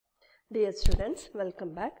Dear students, welcome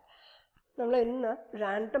back. We will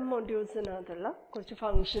random modules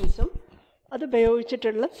functions. That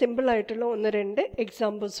is simple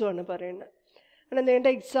examples.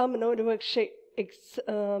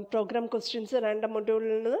 Exam program questions random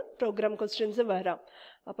module program questions. Now,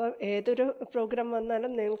 program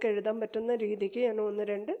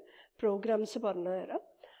programs.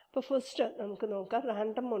 First,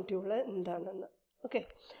 random module. Okay.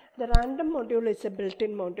 The random module is a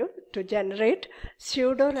built-in module to generate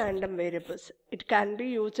pseudo-random variables. It can be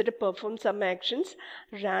used to perform some actions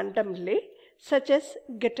randomly, such as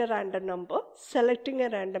get a random number, selecting a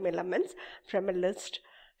random elements from a list,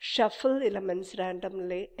 shuffle elements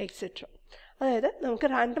randomly, etc. അതായത് നമുക്ക്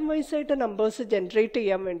random vice ആയിട്ട് numbers generate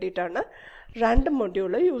ചെയ്യാൻ വേണ്ടിയിട്ടാണ് random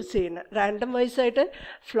module use ചെയ്യുന്നത്. Random vice ആയിട്ട്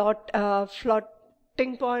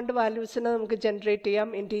floating point വാല്യൂസിനെ നമുക്ക് generate ചെയ്യാം,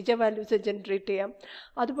 integer values generate ചെയ്യാം.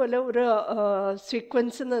 അതുപോലെ ഒരു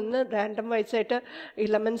സീക്വൻസിൽ നിന്ന് റാൻഡം വൈസ് ആയിട്ട്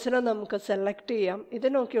ഇലമെൻസിനെ നമുക്ക് സെലക്ട് ചെയ്യാം.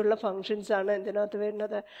 ഇതിനൊക്കെയുള്ള ഫങ്ഷൻസാണ് ഇതിനകത്ത്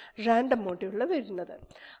വരുന്നത്, റാൻഡം മൊഡ്യൂളിൽ വരുന്നത്.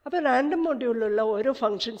 അപ്പോൾ റാൻഡം മൊഡ്യൂളിലുള്ള ഓരോ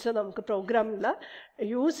ഫങ്ഷൻസ് നമുക്ക് പ്രോഗ്രാമിൽ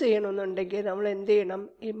യൂസ് ചെയ്യണമെന്നുണ്ടെങ്കിൽ നമ്മൾ എന്ത് ചെയ്യണം?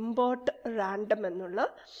 ഇമ്പോർട്ട് റാൻഡം എന്നുള്ള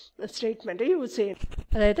സ്റ്റേറ്റ്മെൻറ്റ് യൂസ് ചെയ്യണം.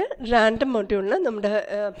 അതായത് റാൻഡം മൊഡ്യൂളിന് നമ്മുടെ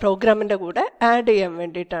പ്രോഗ്രാമിൻ്റെ കൂടെ ആഡ് ചെയ്യാൻ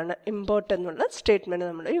വേണ്ടിയിട്ടാണ് ഇമ്പോർട്ട് എന്നുള്ള സ്റ്റേറ്റ്മെൻറ്റ്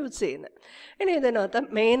നമ്മൾ യൂസ് ചെയ്യുന്നത്. ഇനി ഇതിനകത്ത്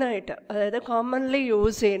മെയിനായിട്ട് അതായത് കോമൺലി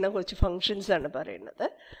യൂസ് ചെയ്യുന്ന കുറച്ച് ഫങ്ഷൻസാണ് പറയുന്നത്.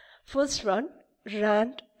 First one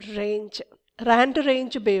rand range. Rand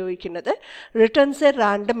range ഉപയോഗിക്കുന്നത് returns A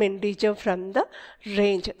random integer from the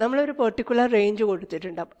range. നമ്മളൊരു പെർട്ടിക്കുലർ റേഞ്ച്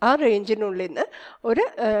കൊടുത്തിട്ടുണ്ടാകും. ആ റേഞ്ചിനുള്ളിൽ നിന്ന് ഒരു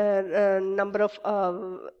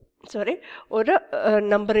ഒരു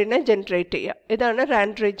നമ്പറിനെ ജനറേറ്റ് ചെയ്യുക. ഇതാണ്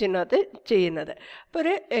റാൻഡ് റേഞ്ചിനകത്ത് ചെയ്യുന്നത്. അപ്പോൾ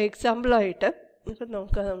ഒരു എക്സാമ്പിളായിട്ട് ഇപ്പം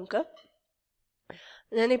നമുക്ക്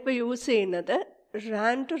ഞാനിപ്പോൾ യൂസ് ചെയ്യുന്നത്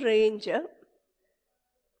റാൻഡ് റേഞ്ച്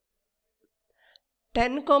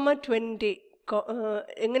 10,20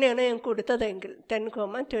 എങ്ങനെയാണ് ഞാൻ കൊടുത്തതെങ്കിൽ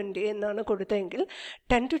 10,20 എന്നാണ് കൊടുത്തതെങ്കിൽ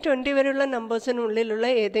 10 to 20 വരെയുള്ള നമ്പേഴ്സിനുള്ളിലുള്ള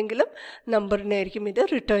ഏതെങ്കിലും നമ്പറിനായിരിക്കും ഇത്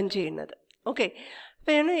റിട്ടേൺ ചെയ്യുന്നത്. ഓക്കെ,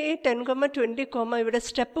 അപ്പോൾ ഞാൻ ഈ 10,20, ഇവിടെ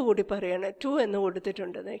സ്റ്റെപ്പ് കൂടി പറയുകയാണ് 2 എന്ന്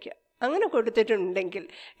കൊടുത്തിട്ടുണ്ടെന്ന് വയ്ക്കുക. അങ്ങനെ കൊടുത്തിട്ടുണ്ടെങ്കിൽ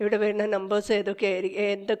ഇവിടെ വരുന്ന നമ്പേഴ്സ്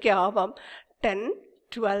എന്തൊക്കെ ആവാം? 10,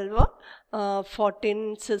 12, 14,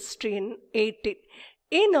 16, 18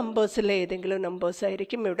 ഈ നമ്പേഴ്സിൽ ഏതെങ്കിലും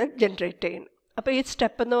നമ്പേഴ്സായിരിക്കും ഇവിടെ ജനറേറ്റ് ചെയ്യുന്നത്. അപ്പോൾ ഈ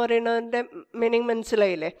സ്റ്റെപ്പ് എന്ന് പറയുന്നതിൻ്റെ മീനിങ്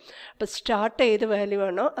മനസ്സിലായില്ലേ? അപ്പോൾ സ്റ്റാർട്ട് ഏത് വാല്യൂ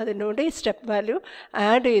ആണോ അതിനോട് ഈ സ്റ്റെപ്പ് വാല്യൂ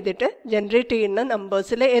ആഡ് ചെയ്തിട്ട് ജനറേറ്റ് ചെയ്യുന്ന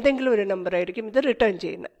നമ്പേഴ്സിൽ ഏതെങ്കിലും ഒരു നമ്പറായിരിക്കും ഇത് റിട്ടേൺ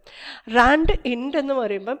ചെയ്യുന്നത്. റാൻഡ് ഇൻറ്റ് എന്ന്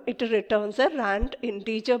പറയുമ്പം it returns A rand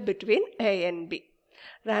integer between A and B.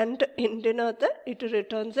 Rand ഇൻറ്റിനകത്ത് it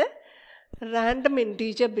returns A random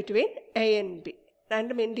integer between A and B.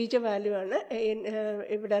 Random integer value ആണ്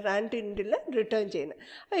ഇവിടെ റാൻഡ് ഇൻറ്റിൽ റിട്ടേൺ ചെയ്യുന്നത്.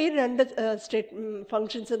 ഈ രണ്ട്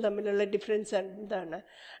ഫങ്ഷൻസും തമ്മിലുള്ള ഡിഫറൻസ് എന്താണ്?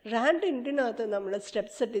 റാൻഡ് ഇൻറ്റിനകത്ത് നമ്മൾ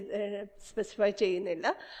സ്റ്റെപ്സ് സ്പെസിഫൈ ചെയ്യുന്നില്ല.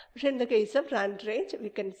 പക്ഷേ in the case of rand range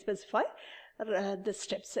we can specify the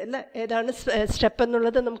steps. അല്ല, ഏതാണ് സ്റ്റെപ്പ്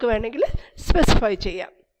എന്നുള്ളത് നമുക്ക് വേണമെങ്കിൽ സ്പെസിഫൈ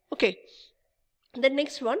ചെയ്യാം. Okay, the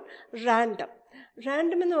next one random.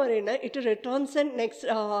 Random എന്ന് പറയുന്നത് it returns A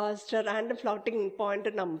next random floating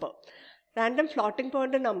point number. Random floating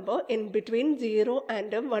point number in between 0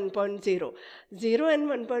 and 1.0. 0 and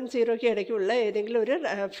 1.0 ഇടയ്ക്കുള്ള ഏതെങ്കിലും ഒരു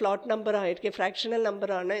ഫ്ലോട്ട് നമ്പർ ആയിരിക്കും, ഫ്രാക്ഷണൽ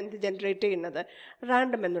നമ്പറാണ് എന്ത് ജനറേറ്റ് ചെയ്യുന്നത്?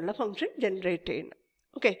 റാൻഡം എന്നുള്ള ഫംഗ്ഷൻ ജനറേറ്റ് ചെയ്യുന്നത്.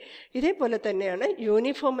 ഓക്കെ, ഇതേപോലെ തന്നെയാണ്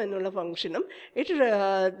യൂണിഫോം എന്നുള്ള ഫംഗ്ഷനും. It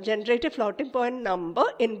generate floating point number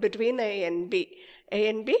in between A and B. A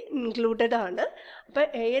and be included ആണ്. അപ്പോൾ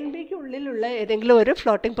എ ആൻഡ് ബിക്ക് ഉള്ളിലുള്ള ഏതെങ്കിലും ഒരു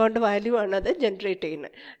ഫ്ലോട്ടിംഗ് പോയിന്റ് വാല്യൂ ആണ് അത് ജനറേറ്റ്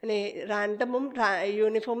ചെയ്യുന്നത്. പിന്നെ റാൻഡമും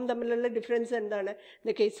യൂണിഫോമും തമ്മിലുള്ള ഡിഫറൻസ് എന്താണ്? In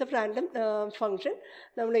the case of random function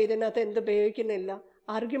നമ്മൾ ഇതിനകത്ത് എന്ത് ഉപയോഗിക്കുന്നില്ല?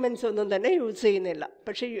 ആർഗ്യുമെൻറ്റ്സ് ഒന്നും തന്നെ യൂസ് ചെയ്യുന്നില്ല.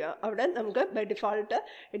 പക്ഷേ അവിടെ നമുക്ക് by default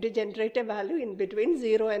it generate A value in between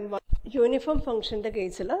 0 and 1. Uniform ഫംഗ്ഷൻ്റെ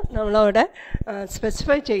കേസിൽ നമ്മളവിടെ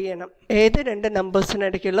സ്പെസിഫൈ ചെയ്യണം ഏത് രണ്ട്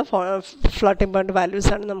നമ്പേഴ്സിനിടയ്ക്കുള്ള ഫ്ലോട്ടിംഗ് പോയിന്റ്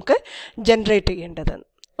വാല്യൂസാണ് നമുക്ക് ജനറേറ്റ് ചെയ്യേണ്ടതെന്ന്.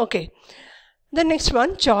 Okay, the next one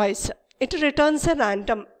choice. It returns A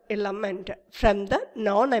random element from the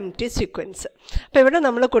non empty sequence. അപ്പോൾ ഇവിടെ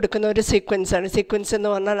നമ്മൾ കൊടുക്കുന്ന ഒരു സീക്വൻസാണ്. സീക്വൻസ് എന്ന്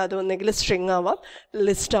പറഞ്ഞാൽ അത് ഒന്നെങ്കിൽ സ്ട്രിങ് ആവാം,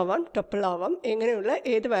 ലിസ്റ്റ് ആവാം, ടപ്പിൾ ആവാം. ഇങ്ങനെയുള്ള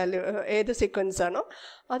ഏത് സീക്വൻസാണോ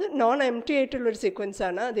അത് നോൺ എംപ്റ്റി ആയിട്ടുള്ളൊരു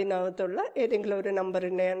സീക്വൻസാണ്. അതിനകത്തുള്ള ഏതെങ്കിലും ഒരു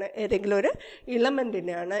നമ്പറിനെയാണ്, ഏതെങ്കിലും ഒരു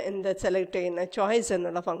ഇലമെൻറ്റിനെയാണ് എന്ത് സെലക്ട് ചെയ്യുന്നത്? ചോയ്സ്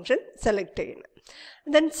എന്നുള്ള ഫംഗ്ഷൻ സെലക്ട് ചെയ്യുന്നത്.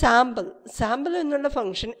 Then sample. സാമ്പിൾ എന്നുള്ള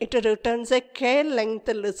function it returns A k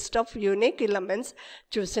length list of unique elements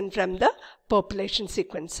chosen from the population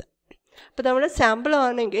sequence. അപ്പോൾ നമ്മുടെ സാമ്പിൾ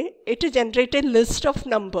ആണെങ്കിൽ it generate A list of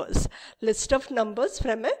numbers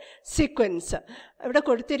from A sequence. ഇവിടെ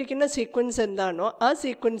കൊടുത്തിരിക്കുന്ന sequence എന്താണോ ആ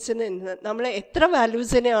സീക്വൻസിൽ നിന്ന് നമ്മൾ എത്ര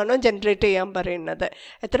വാല്യൂസിനെയാണോ ജനറേറ്റ് ചെയ്യാൻ പറയുന്നത്,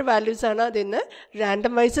 എത്ര വാല്യൂസാണോ അതിൽ നിന്ന്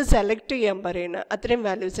റാൻഡം വൈസ് സെലക്ട് ചെയ്യാൻ പറയുന്നത്, അത്രയും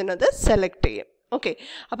വാല്യൂസിനത് സെലക്ട് ചെയ്യും. ഓക്കെ,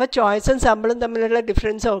 അപ്പോൾ ചോയ്സും സാമ്പിളും തമ്മിലുള്ള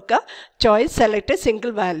ഡിഫറൻസ് നോക്കുക. Choice select A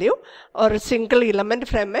single value or single element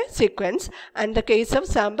from A sequence, and the case of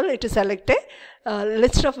sample it select A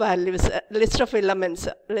list of values, list of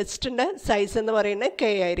elements. ലിസ്റ്റിൻ്റെ size എന്ന് പറയുന്നത്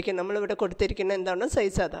k ആയിരിക്കും. നമ്മളിവിടെ കൊടുത്തിരിക്കുന്ന എന്താണോ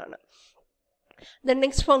സൈസ് അതാണ്. ദ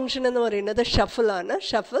നെക്സ്റ്റ് ഫംഗ്ഷൻ എന്ന് പറയുന്നത് ഷഫിളാണ്.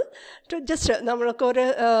 Shuffle to just നമ്മൾക്ക് ഒരു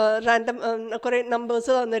റാൻഡം കുറേ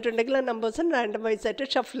നമ്പേഴ്സ് തന്നിട്ടുണ്ടെങ്കിൽ ആ നമ്പേഴ്സ് റാൻഡം വൈസ് ആയിട്ട്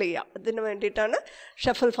ഷഫിൾ ചെയ്യാം. അതിന് വേണ്ടിയിട്ടാണ്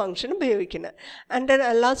ഷഫിൾ ഫംഗ്ഷൻ ഉപയോഗിക്കുന്നത്. And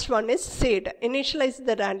last one is seed, initialise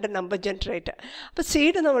the random number generator. അപ്പോൾ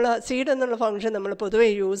സീഡ് എന്നുള്ള ഫംഗ്ഷൻ നമ്മൾ പൊതുവെ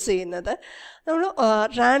യൂസ് ചെയ്യുന്നത് നമ്മൾ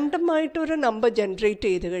റാൻഡമായിട്ടൊരു നമ്പർ ജനറേറ്റ്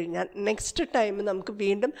ചെയ്ത് കഴിഞ്ഞാൽ നെക്സ്റ്റ് ടൈം നമുക്ക്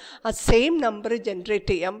വീണ്ടും ആ സെയിം നമ്പർ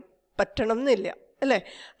ജനറേറ്റ് ചെയ്യാൻ പറ്റണം എന്നില്ല, അല്ലേ?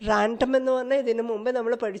 റാൻഡം എന്ന് പറഞ്ഞാൽ ഇതിന് മുമ്പ്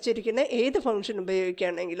നമ്മൾ പഠിച്ചിരിക്കുന്ന ഏത് function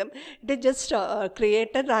ഉപയോഗിക്കുകയാണെങ്കിലും it just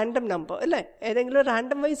create A random number, അല്ലേ? ഏതെങ്കിലും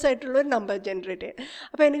റാൻഡം വൈസ് ആയിട്ടുള്ളൊരു നമ്പർ ജനറേറ്റ് ചെയ്യാം.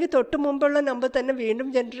 അപ്പോൾ എനിക്ക് തൊട്ട് മുമ്പുള്ള നമ്പർ തന്നെ വീണ്ടും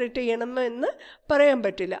ജനറേറ്റ് ചെയ്യണമെന്ന് പറയാൻ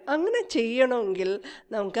പറ്റില്ല. അങ്ങനെ ചെയ്യണമെങ്കിൽ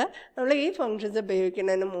നമ്മൾ ഈ ഫംഗ്ഷൻസ്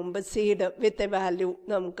ഉപയോഗിക്കുന്നതിന് മുമ്പ് സീഡ് വിത്ത് എ വാല്യൂ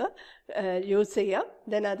നമുക്ക് യൂസ് ചെയ്യാം.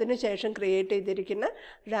 ദെൻ അതിന് ശേഷം ക്രിയേറ്റ് ചെയ്തിരിക്കുന്ന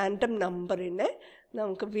റാൻഡം നമ്പറിനെ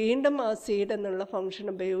നമുക്ക് വീണ്ടും ആ സീഡ് എന്നുള്ള ഫംഗ്ഷൻ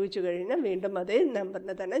ഉപയോഗിച്ച് കഴിഞ്ഞാൽ വീണ്ടും അതേ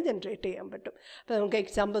നമ്പറിനെ തന്നെ ജനറേറ്റ് ചെയ്യാൻ പറ്റും. അപ്പോൾ നമുക്ക്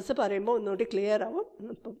എക്സാമ്പിൾസ് പറയുമ്പോൾ ഒന്നുകൂടി ക്ലിയർ ആവും.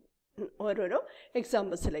 ഇപ്പം ഓരോരോ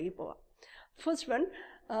എക്സാമ്പിൾസിലേക്ക് പോവാം. First one,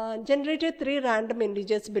 generated 3 random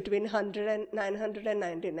integers between 100 and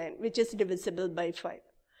 999 which is divisible by 5.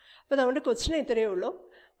 അപ്പോൾ നമ്മുടെ ക്വസ്റ്റ്യൻ ഇത്രയേ ഉള്ളൂ.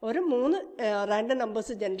 ഒരു 3 റാൻഡം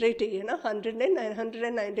നമ്പേഴ്സ് ജനറേറ്റ് ചെയ്യണം. 100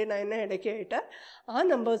 999 ഇടയ്ക്കായിട്ട് ആ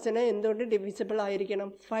നമ്പേഴ്സിനെ എന്തുകൊണ്ട് ഡിവിസിബിൾ ആയിരിക്കണം?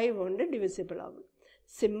 5 കൊണ്ട് ഡിവിസിബിൾ ആകും.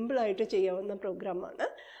 സിമ്പിളായിട്ട് ചെയ്യാവുന്ന പ്രോഗ്രാമാണ്.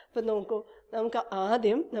 അപ്പോൾ നോക്കൂ, നമുക്ക്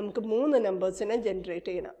ആദ്യം 3 നമ്പേഴ്സിനെ ജനറേറ്റ്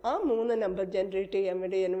ചെയ്യണം. ആ 3 നമ്പർ ജനറേറ്റ് ചെയ്യാൻ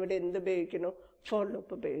വേണ്ടി ഞാനിവിടെ എന്ത് ഉപയോഗിക്കുന്നു? ഫോർ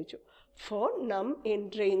ലൂപ്പ് ഉപയോഗിച്ചു. ഫോർ നം ഇൻ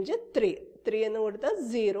റേഞ്ച് 3 എന്ന് കൊടുത്താൽ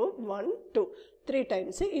 0 1 2 3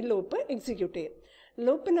 ടൈംസ് ഈ ലൂപ്പ് എക്സിക്യൂട്ട് ചെയ്യും.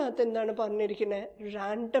 ലൂപ്പിനകത്ത് എന്താണ് പറഞ്ഞിരിക്കുന്നത്?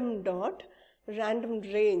 Random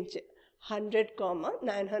range 100,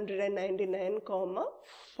 999,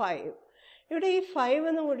 5. ഇവിടെ ഈ 5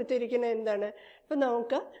 എന്ന് കൊടുത്തിരിക്കുന്നത് എന്താണ്? ഇപ്പം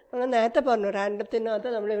നമ്മൾ നേരത്തെ പറഞ്ഞു റാൻഡത്തിനകത്ത്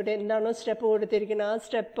നമ്മളിവിടെ എന്താണോ സ്റ്റെപ്പ് കൊടുത്തിരിക്കുന്നത് ആ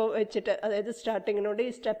സ്റ്റെപ്പ് വെച്ചിട്ട്, അതായത് സ്റ്റാർട്ടിങ്ങിനോട് ഈ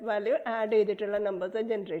സ്റ്റെപ്പ് വാല്യൂ ആഡ് ചെയ്തിട്ടുള്ള നമ്പേഴ്സ്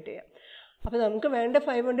ജനറേറ്റ് ചെയ്യാം. അപ്പോൾ നമുക്ക് വേണ്ട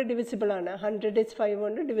 5 കൊണ്ട് ഡിവിസിബിളാണ്. 100 is 5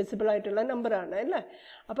 കൊണ്ട് ഡിവിസിബിൾ ആയിട്ടുള്ള നമ്പറാണ്, അല്ലേ?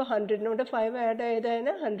 അപ്പോൾ 100നോട് 5 ആഡ്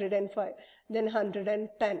ചെയ്തതിന് 105, ദെൻ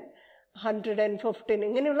 110, 115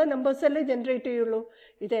 ഇങ്ങനെയുള്ള നമ്പേഴ്സ് അല്ലേ ജനറേറ്റ് ചെയ്യുള്ളൂ.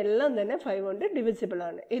 ഇതെല്ലാം തന്നെ 5 കൊണ്ട്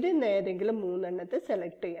ഡിവിസിബിളാണ്. ഇതിൽ നിന്ന് ഏതെങ്കിലും 3 എണ്ണത്തെ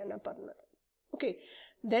സെലക്ട് ചെയ്യാനാണ് പറഞ്ഞത്. ഓക്കെ,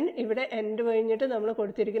 ദെൻ ഇവിടെ എൻഡ് കഴിഞ്ഞിട്ട് നമ്മൾ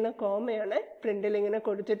കൊടുത്തിരിക്കുന്ന കോമയാണ്. പ്രിൻറ്റിൽ ഇങ്ങനെ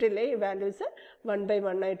കൊടുത്തിട്ടില്ലേ ഈ വാല്യൂസ് 1 by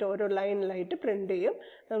 1 ആയിട്ട് ഓരോ ലൈനിലായിട്ട് പ്രിൻറ്റ് ചെയ്യും.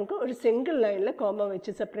 നമുക്ക് ഒരു സിംഗിൾ ലൈനിൽ കോമ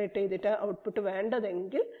വെച്ച് സെപ്പറേറ്റ് ചെയ്തിട്ട് ഔട്ട്പുട്ട്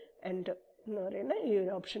വേണ്ടതെങ്കിൽ എൻഡ് എന്ന് പറയുന്ന ഈ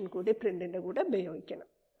ഒരു ഓപ്ഷൻ കൂടി പ്രിൻറ്റിൻ്റെ കൂടെ ഉപയോഗിക്കണം.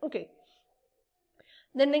 Okay,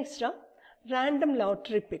 then next random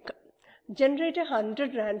lottery pick. Generate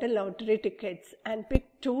 100 random lottery tickets and pick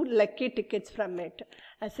 2 lucky tickets from it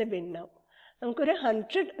as a winner. നമുക്കൊരു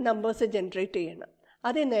 100 നമ്പേഴ്സ് ജനറേറ്റ് ചെയ്യണം.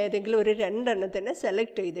 അതിൽ നിന്ന് ഏതെങ്കിലും ഒരു 2 എണ്ണത്തിനെ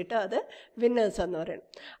സെലക്ട് ചെയ്തിട്ട് അത് വിന്നേഴ്സ് എന്ന് പറയണം.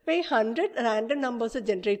 അപ്പോൾ ഈ 100 റാൻഡം നമ്പേഴ്സ്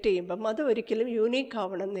ജനറേറ്റ് ചെയ്യുമ്പം അത് ഒരിക്കലും യൂണീക്ക്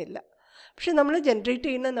ആവണമെന്നില്ല. പക്ഷെ നമ്മൾ ജനറേറ്റ്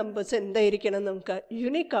ചെയ്യുന്ന നമ്പേഴ്സ് എന്തായിരിക്കണം? നമുക്ക്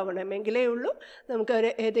യൂണീക്ക് ആവണമെങ്കിലേ ഉള്ളൂ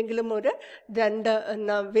നമുക്ക് ഏതെങ്കിലും ഒരു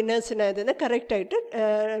 2 വിന്നേഴ്സിനെ അതിന് കറക്റ്റായിട്ട്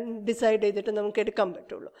ഡിസൈഡ് ചെയ്തിട്ട് നമുക്ക് എടുക്കാൻ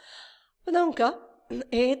പറ്റുള്ളൂ. അപ്പോൾ നമുക്ക്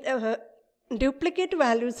ഡ്യൂപ്ലിക്കേറ്റ്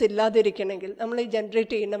വാല്യൂസ് ഇല്ലാതിരിക്കണമെങ്കിൽ നമ്മൾ ഈ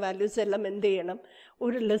ജനറേറ്റ് ചെയ്യുന്ന വാല്യൂസ് എല്ലാം എന്ത് ചെയ്യണം?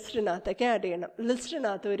 ഒരു ലിസ്റ്റിനകത്തേക്ക് ആഡ് ചെയ്യണം.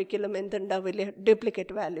 ലിസ്റ്റിനകത്ത് ഒരിക്കലും എന്തുണ്ടാവില്ല?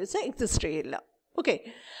 ഡ്യൂപ്ലിക്കേറ്റ് വാല്യൂസ് എക്സിസ്റ്റ് ചെയ്യില്ല. ഓക്കെ,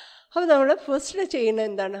 അപ്പോൾ നമ്മൾ ഫസ്റ്റ് ചെയ്യുന്ന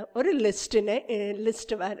എന്താണ്? ഒരു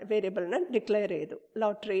ലിസ്റ്റ് വേരിയബിളിനെ ഡിക്ലെയർ ചെയ്തു.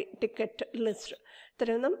 ലോട്ടറി ടിക്കറ്റ് ലിസ്റ്റ്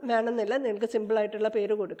ഇത്രയൊന്നും വേണമെന്നില്ല, നിങ്ങൾക്ക് സിമ്പിളായിട്ടുള്ള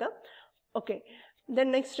പേര് കൊടുക്കാം. Okay, then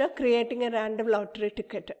next creating A random lottery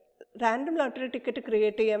ticket. Random lottery ticket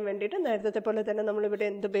create ചെയ്യാൻ വേണ്ടിയിട്ട് നേരത്തെ പോലെ തന്നെ നമ്മളിവിടെ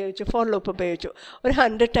ഉപയോഗിച്ചു? ഫോർ ലൂപ്പ് ഉപയോഗിച്ചു. ഒരു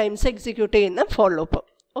 100 ടൈംസ് എക്സിക്യൂട്ട് ചെയ്യുന്ന for loop.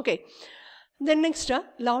 Okay, then next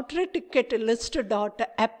lottery ticket list dot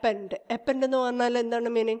append. Append എന്ന് പറഞ്ഞാൽ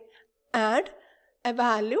എന്താണ് meaning? Add A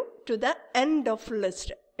value to the end of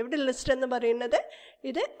list. ഇവിടെ ലിസ്റ്റ് എന്ന് പറയുന്നത്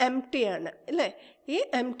ഇത് എംപ്റ്റി ആണ്, അല്ലേ? ഈ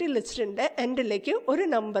എംപ്റ്റി ലിസ്റ്റിൻ്റെ എൻഡിലേക്ക് ഒരു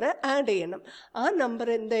നമ്പർ ആഡ് ചെയ്യണം. ആ നമ്പർ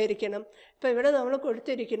എന്തായിരിക്കണം? ഇപ്പോൾ ഇവിടെ നമ്മൾ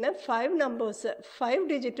കൊടുത്തിരിക്കുന്ന 5 നമ്പേഴ്സ്, 5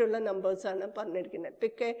 ഡിജിറ്റുള്ള നമ്പേഴ്സാണ് പറഞ്ഞിരിക്കുന്നത്.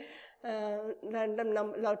 പിക്ക് random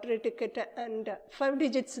lottery ticket and 5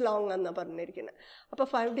 digits long എന്നാണ് പറഞ്ഞിരിക്കുന്നത്. അപ്പോൾ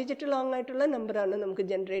 5 digit ലോങ് ആയിട്ടുള്ള നമ്പറാണ് നമുക്ക്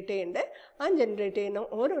ജനറേറ്റ് ചെയ്യേണ്ടത്. ആ ജനറേറ്റ് ചെയ്യുന്ന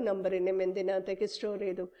ഓരോ നമ്പറിനെയും എന്തിനകത്തേക്ക് സ്റ്റോർ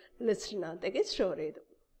ചെയ്തു? ലിസ്റ്റിനകത്തേക്ക് സ്റ്റോർ ചെയ്തു.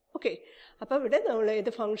 ഓക്കെ, അപ്പോൾ ഇവിടെ നമ്മൾ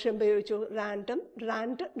ഏത് ഫംഗ്ഷൻ ഉപയോഗിച്ചു?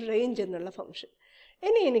 റാൻഡ് റേഞ്ച് എന്നുള്ള ഫംഗ്ഷൻ.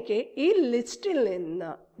 ഇനി എനിക്ക് ഈ ലിസ്റ്റിൽ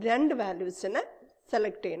നിന്ന് 2 വാല്യൂസിനെ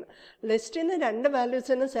സെലക്ട് ചെയ്യണം. ലിസ്റ്റിൽ നിന്ന് 2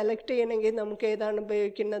 വാല്യൂസിനെ സെലക്ട് ചെയ്യണമെങ്കിൽ നമുക്ക് ഏതാണ്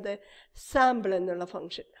ഉപയോഗിക്കുന്നത്? സാമ്പിൾ എന്നുള്ള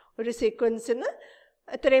ഫംഗ്ഷൻ. ഒരു സീക്വൻസിന്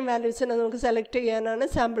എത്രയും വാല്യൂസിനെ നമുക്ക് സെലക്ട് ചെയ്യാനാണ്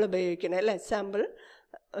സാമ്പിൾ ഉപയോഗിക്കുന്നത് അല്ലേ? സാമ്പിൾ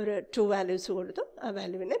ഒരു 2 വാല്യൂസ് കൊടുത്തു, ആ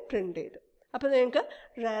വാല്യൂവിനെ പ്രിൻ്റ് ചെയ്തു. അപ്പോൾ നിങ്ങൾക്ക്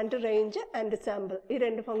റാൻഡ് റേഞ്ച് ആൻഡ് സാമ്പിൾ ഈ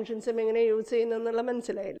 2 ഫംഗ്ഷൻസും എങ്ങനെ യൂസ് ചെയ്യുന്നതെന്നുള്ള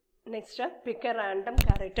മനസ്സിലായില്ല. Next, pick A random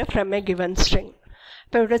character from A given string.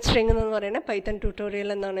 അപ്പോൾ ഇവിടെ സ്ട്രിങ് എന്ന് പറയുന്നത് പൈത്തൺ ട്യൂട്ടോറിയൽ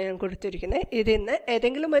എന്നാണ് ഞാൻ കൊടുത്തിരിക്കുന്നത്. ഇതിൽ നിന്ന്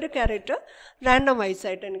ഏതെങ്കിലും ഒരു ക്യാരക്ടർ റാൻഡം വൈസ്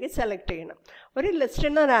ആയിട്ട് എനിക്ക് സെലക്ട് ചെയ്യണം. ഒരു ലിസ്റ്റിൽ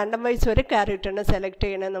നിന്ന് റാൻഡം വൈസ് ഒരു ക്യാരക്ടറിനെ സെലക്ട്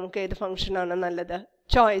ചെയ്യണത് നമുക്ക് ഏത് ഫംഗ്ഷനാണ് നല്ലത്?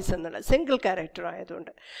 ചോയ്സ് എന്നുള്ള സിംഗിൾ ക്യാരക്ടർ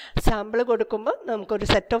ആയതുകൊണ്ട്. സാമ്പിൾ കൊടുക്കുമ്പോൾ നമുക്കൊരു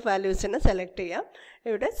സെറ്റ് ഓഫ് വാല്യൂസിനെ സെലക്ട് ചെയ്യാം.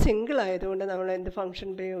 ഇവിടെ സിംഗിൾ ആയതുകൊണ്ട് നമ്മൾ എന്ത് ഫംഗ്ഷൻ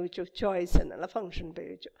ഉപയോഗിച്ചു? ചോയ്സ് എന്നുള്ള ഫംഗ്ഷൻ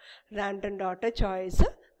ഉപയോഗിച്ചു. റാൻഡം ഡോട്ട് ചോയ്സ്,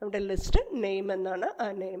 നമ്മുടെ ലിസ്റ്റ് നെയിം എന്നാണ്, ആ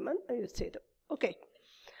നെയിം യൂസ് ചെയ്തു. ഓക്കെ,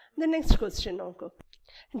 ദ നെക്സ്റ്റ് ക്വസ്റ്റ്യൻ നോക്കൂ.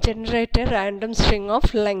 Generate random string of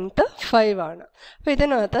length 5 ആണ്. അപ്പോൾ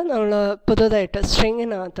ഇതിനകത്ത് നമ്മൾ പുതുതായിട്ട്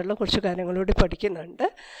സ്ട്രിങ്ങിനകത്തുള്ള കുറച്ച് കാര്യങ്ങളൂടി പഠിക്കുന്നുണ്ട്.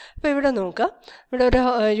 അപ്പോൾ ഇവിടെ നോക്കാം, ഇവിടെ ഒരു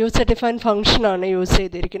യൂസർ ഡിഫൈൻ ഫംഗ്ഷനാണ് യൂസ്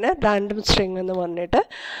ചെയ്തിരിക്കുന്നത്, റാൻഡം സ്ട്രിങ് എന്ന് പറഞ്ഞിട്ട്.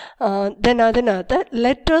 ദെൻ അതിനകത്ത്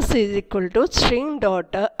letters is equal to string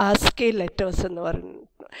dot ASCII letters എന്ന് പറഞ്ഞു.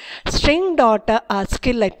 സ്ട്രിങ് ഡോട്ട്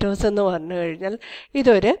ആസ്കി ലെറ്റേഴ്സ് എന്ന് പറഞ്ഞു കഴിഞ്ഞാൽ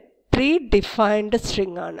ഇതൊരു പ്രീ ഡിഫൈൻഡ്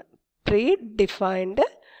സ്ട്രിങ് ആണ്. പ്രീ ഡിഫൈൻഡ്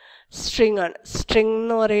സ്ട്രിങ് ആണ്. സ്ട്രിങ്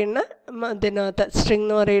എന്ന് പറയുന്ന ഇതിനകത്ത് സ്ട്രിങ്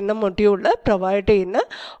എന്ന് പറയുന്ന മൊഡ്യൂൾ പ്രൊവൈഡ് ചെയ്യുന്ന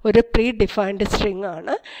ഒരു പ്രീ ഡിഫൈൻഡ് സ്ട്രിങ്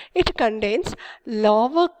ആണ്. It contains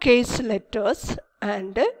lower case letters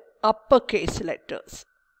and upper case letters.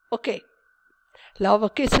 Okay,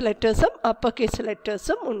 lower case ലെറ്റേഴ്സും upper case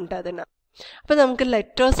ലെറ്റേഴ്സും ഉണ്ട് അതിനകത്ത്. അപ്പോൾ നമുക്ക്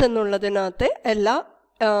ലെറ്റേഴ്സ് എന്നുള്ളതിനകത്ത് എല്ലാ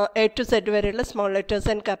A to Z വരെയുള്ള small letters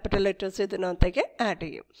and capital letters ഇതിനകത്തേക്ക് ആഡ്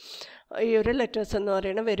ചെയ്യും. ഈ ഒരു ലെറ്റേഴ്സ് എന്ന്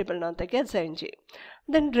പറയുന്ന വേരിയബിളിനകത്തേക്ക് അസൈൻ ചെയ്യും.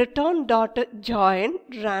 Then return dot join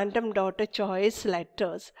random dot choice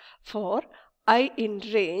letters four I in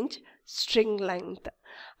range string length.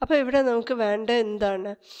 അപ്പോൾ ഇവിടെ നമുക്ക് വേണ്ട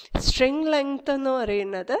എന്താണ്? സ്ട്രിങ് ലെങ്ത് എന്ന്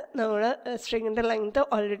പറയുന്നത് നമ്മൾ സ്ട്രിങ്ങിൻ്റെ ലെങ്ത്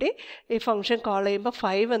ഓൾറെഡി ഈ ഫംഗ്ഷൻ കോൾ ചെയ്യുമ്പോൾ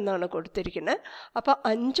 5 എന്നാണ് കൊടുത്തിരിക്കുന്നത്. അപ്പോൾ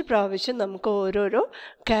 5 പ്രാവശ്യം നമുക്ക് ഓരോരോ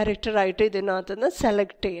ക്യാരക്ടറായിട്ട് ഇതിനകത്തുനിന്ന്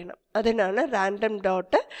സെലക്ട് ചെയ്യണം. അതിനാണ് റാൻഡം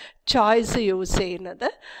ഡോട്ട് ചോയ്സ് യൂസ് ചെയ്യുന്നത്.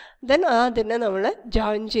 ദെൻ അതിനെ നമ്മൾ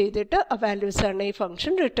ജോയിൻ ചെയ്തിട്ട് ആ വാല്യൂസാണ് ഈ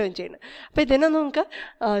ഫംഗ്ഷൻ റിട്ടേൺ ചെയ്യുന്നത്. അപ്പോൾ ഇതിനെ നമുക്ക്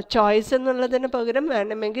ചോയ്സ് എന്നുള്ളതിന് പകരം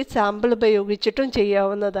വേണമെങ്കിൽ സാമ്പിൾ ഉപയോഗിച്ചിട്ടും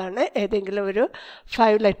ചെയ്യാവുന്നതാണ്. ഏതെങ്കിലും ഒരു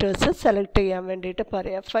 5 ലെറ്റേഴ്സ് സെലക്ട് ചെയ്യാൻ വേണ്ടിയിട്ട്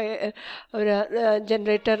പറയാം. ഒരു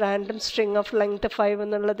generator random string of length 5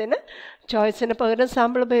 എന്നുള്ളതിന് ചോയ്സിന് പകരം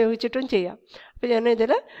സാമ്പിൾ ഉപയോഗിച്ചിട്ടും ചെയ്യാം. അപ്പോൾ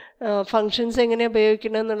ഞാനിതിൽ ഫങ്ഷൻസ് എങ്ങനെ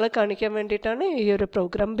ഉപയോഗിക്കണം എന്നുള്ളത് കാണിക്കാൻ വേണ്ടിയിട്ടാണ് ഈ ഒരു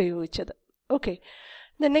പ്രോഗ്രാം ഉപയോഗിച്ചത്. Okay,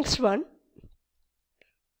 the next one,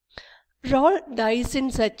 roll dice in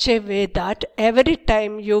such a way that every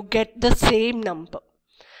time you get the same number.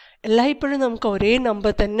 എല്ലായ്പ്പോഴും നമുക്ക് ഒരേ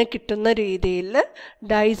നമ്പർ തന്നെ കിട്ടുന്ന രീതിയിൽ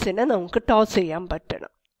ഡൈസിനെ നമുക്ക് ടോസ് ചെയ്യാൻ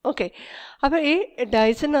പറ്റണം. ഓക്കെ, അപ്പോൾ ഈ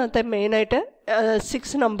ഡൈസിനകത്ത് മെയിനായിട്ട്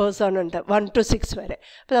 6 നമ്പേഴ്സാണ് ഉണ്ട്, 1 to 6 വരെ.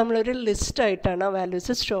 അപ്പോൾ നമ്മളൊരു ലിസ്റ്റായിട്ടാണ് ആ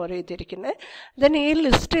വാല്യൂസ് സ്റ്റോർ ചെയ്തിരിക്കുന്നത്. ദെൻ ഈ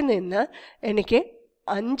ലിസ്റ്റിൽ നിന്ന് എനിക്ക്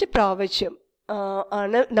 5 പ്രാവശ്യം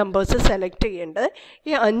ആണ് നമ്പേഴ്സ് സെലക്ട് ചെയ്യേണ്ടത്.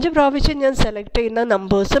 ഈ 5 പ്രാവശ്യം ഞാൻ സെലക്ട് ചെയ്യുന്ന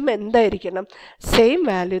നമ്പേഴ്സും എന്തായിരിക്കണം? സെയിം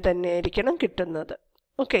വാല്യൂ തന്നെ ആയിരിക്കണം കിട്ടുന്നത്.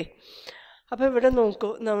 ഓക്കെ, അപ്പോൾ ഇവിടെ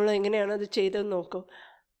നോക്കൂ, നമ്മൾ എങ്ങനെയാണ് അത് ചെയ്തതെന്ന് നോക്കൂ.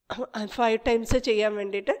 5 times ചെയ്യാൻ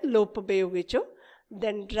വേണ്ടിയിട്ട് ലൂപ്പ് ഉപയോഗിച്ചു.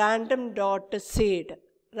 ദെൻ റാൻഡം ഡോട്ട്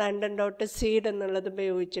സീഡ് എന്നുള്ളത്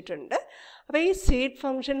ഉപയോഗിച്ചിട്ടുണ്ട്. അപ്പോൾ ഈ സീഡ്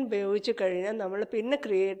ഫംഗ്ഷൻ ഉപയോഗിച്ച് കഴിഞ്ഞാൽ നമ്മൾ പിന്നെ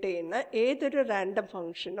ക്രിയേറ്റ് ചെയ്യുന്ന ഏതൊരു റാൻഡം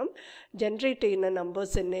ഫംഗ്ഷനും ജനറേറ്റ് ചെയ്യുന്ന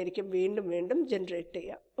നമ്പേഴ്സ് തന്നെ ആയിരിക്കും വീണ്ടും വീണ്ടും ജനറേറ്റ്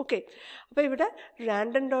ചെയ്യുക. ഓക്കെ, അപ്പോൾ ഇവിടെ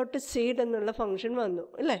റാൻഡം ഡോട്ട് സീഡ് എന്നുള്ള ഫംഗ്ഷൻ വന്നു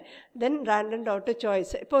അല്ലേ. Then random dot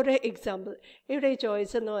choice. ഇപ്പോൾ ഒരു എക്സാമ്പിൾ, ഇവിടെ ഈ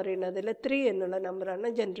ചോയ്സ് എന്ന് പറയുന്നതിൽ 3 എന്നുള്ള നമ്പറാണ്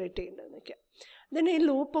ജനറേറ്റ് ചെയ്യേണ്ടതെന്ന് വയ്ക്കുക. ദെൻ ഈ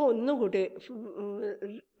ലൂപ്പ് ഒന്നുകൂടി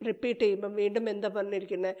റിപ്പീറ്റ് ചെയ്യുമ്പോൾ വീണ്ടും എന്താ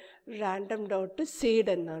പറഞ്ഞിരിക്കുന്നത്? റാൻഡം ഡോട്ട്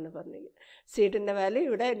സീഡ് എന്നാണ് പറഞ്ഞിരിക്കുന്നത്. സീഡിൻ്റെ വാല്യൂ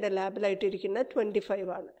ഇവിടെ എൻ്റെ ലാബിലായിട്ടിരിക്കുന്നത് 25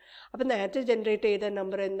 ആണ്. അപ്പോൾ നേരത്തെ ജനറേറ്റ് ചെയ്ത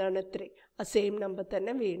നമ്പർ എന്താണ്? 3. ആ സെയിം നമ്പർ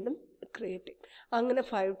തന്നെ വീണ്ടും ക്രിയേറ്റ് ചെയ്യും. അങ്ങനെ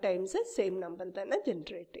 5 times സെയിം നമ്പർ തന്നെ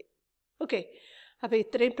ജനറേറ്റ് ചെയ്യും. ഓക്കെ, അപ്പോൾ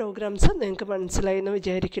ഇത്രയും പ്രോഗ്രാംസ് നിങ്ങൾക്ക് മനസ്സിലായി എന്ന്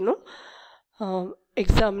വിചാരിക്കുന്നു.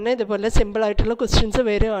 എക്സാമിന് ഇതുപോലെ സിമ്പിളായിട്ടുള്ള ക്വസ്റ്റ്യൻസ്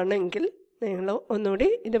വരികയാണെങ്കിൽ നിങ്ങൾ ഒന്നുകൂടി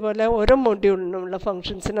ഇതുപോലെ ഓരോ മൊഡ്യൂളിനുമുള്ള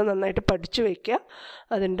ഫങ്ഷൻസിനെ നന്നായിട്ട് പഠിച്ചു വയ്ക്കുക,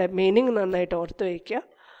 അതിൻ്റെ മീനിങ് നന്നായിട്ട് ഓർത്ത് വയ്ക്കുക,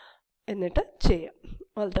 എന്നിട്ട് ചെയ്യാം.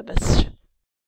 All the best.